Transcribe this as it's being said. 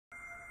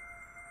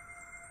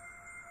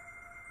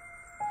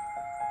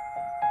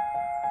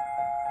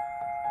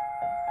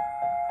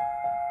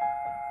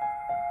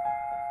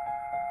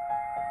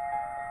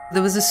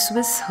There was a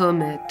Swiss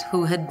hermit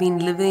who had been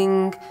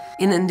living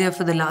in India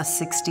for the last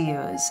 60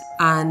 years.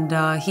 And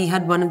he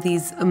had one of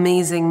these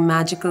amazing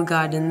magical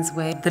gardens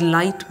where the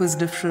light was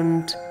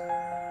different.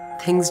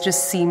 Things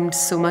just seemed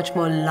so much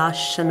more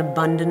lush and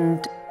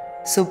abundant.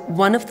 So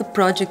one of the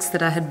projects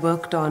that I had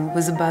worked on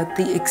was about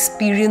the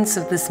experience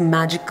of this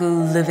magical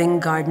living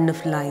garden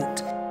of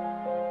light.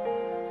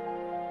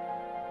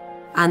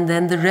 And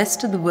then the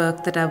rest of the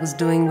work that I was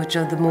doing, which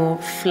are the more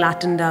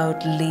flattened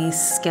out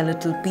lace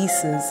skeletal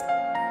pieces,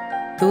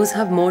 those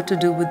have more to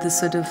do with the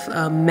sort of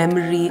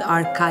memory,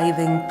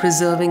 archiving,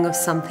 preserving of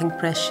something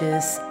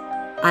precious,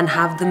 and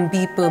have them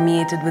be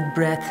permeated with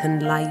breath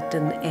and light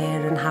and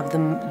air, and have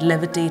them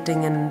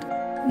levitating and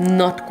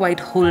not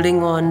quite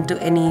holding on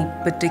to any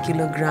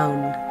particular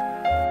ground.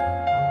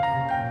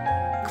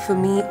 For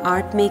me,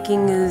 art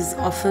making is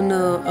often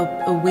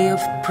a way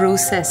of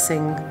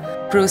processing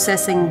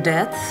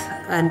death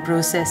and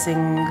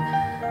processing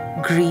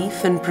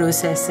grief and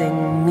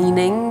processing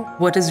meaning.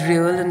 What is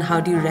real and how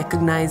do you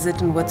recognize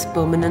it, and what's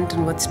permanent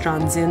and what's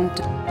transient.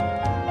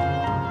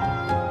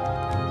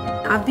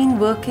 I've been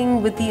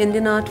working with the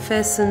Indian Art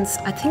Fair since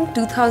I think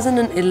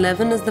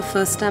 2011 is the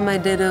first time I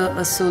did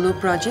a solo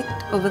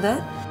project over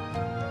there.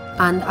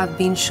 And I've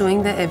been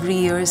showing there every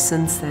year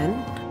since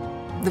then.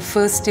 The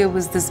first year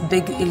was this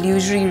big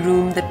illusory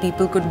room that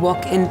people could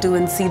walk into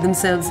and see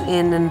themselves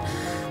in, and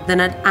then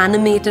I'd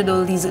animated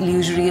all these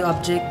illusory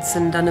objects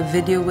and done a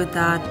video with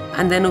that.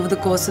 And then over the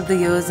course of the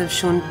years, I've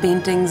shown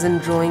paintings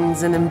and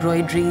drawings and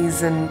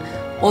embroideries and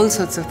all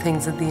sorts of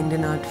things at the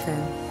Indian Art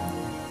Fair.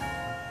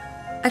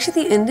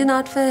 Actually, the Indian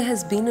Art Fair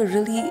has been a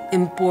really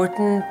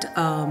important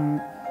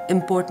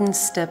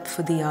step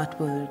for the art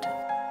world,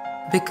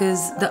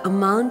 because the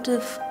amount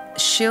of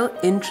sheer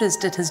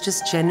interest it has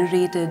just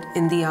generated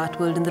in the art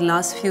world in the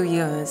last few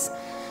years,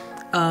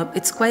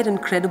 it's quite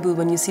incredible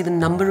when you see the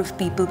number of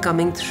people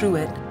coming through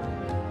it.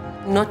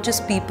 Not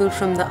just people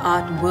from the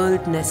art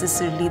world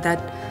necessarily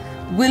that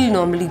will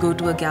normally go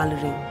to a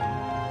gallery,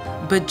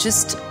 but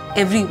just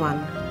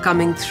everyone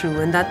coming through,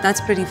 and that's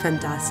pretty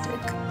fantastic.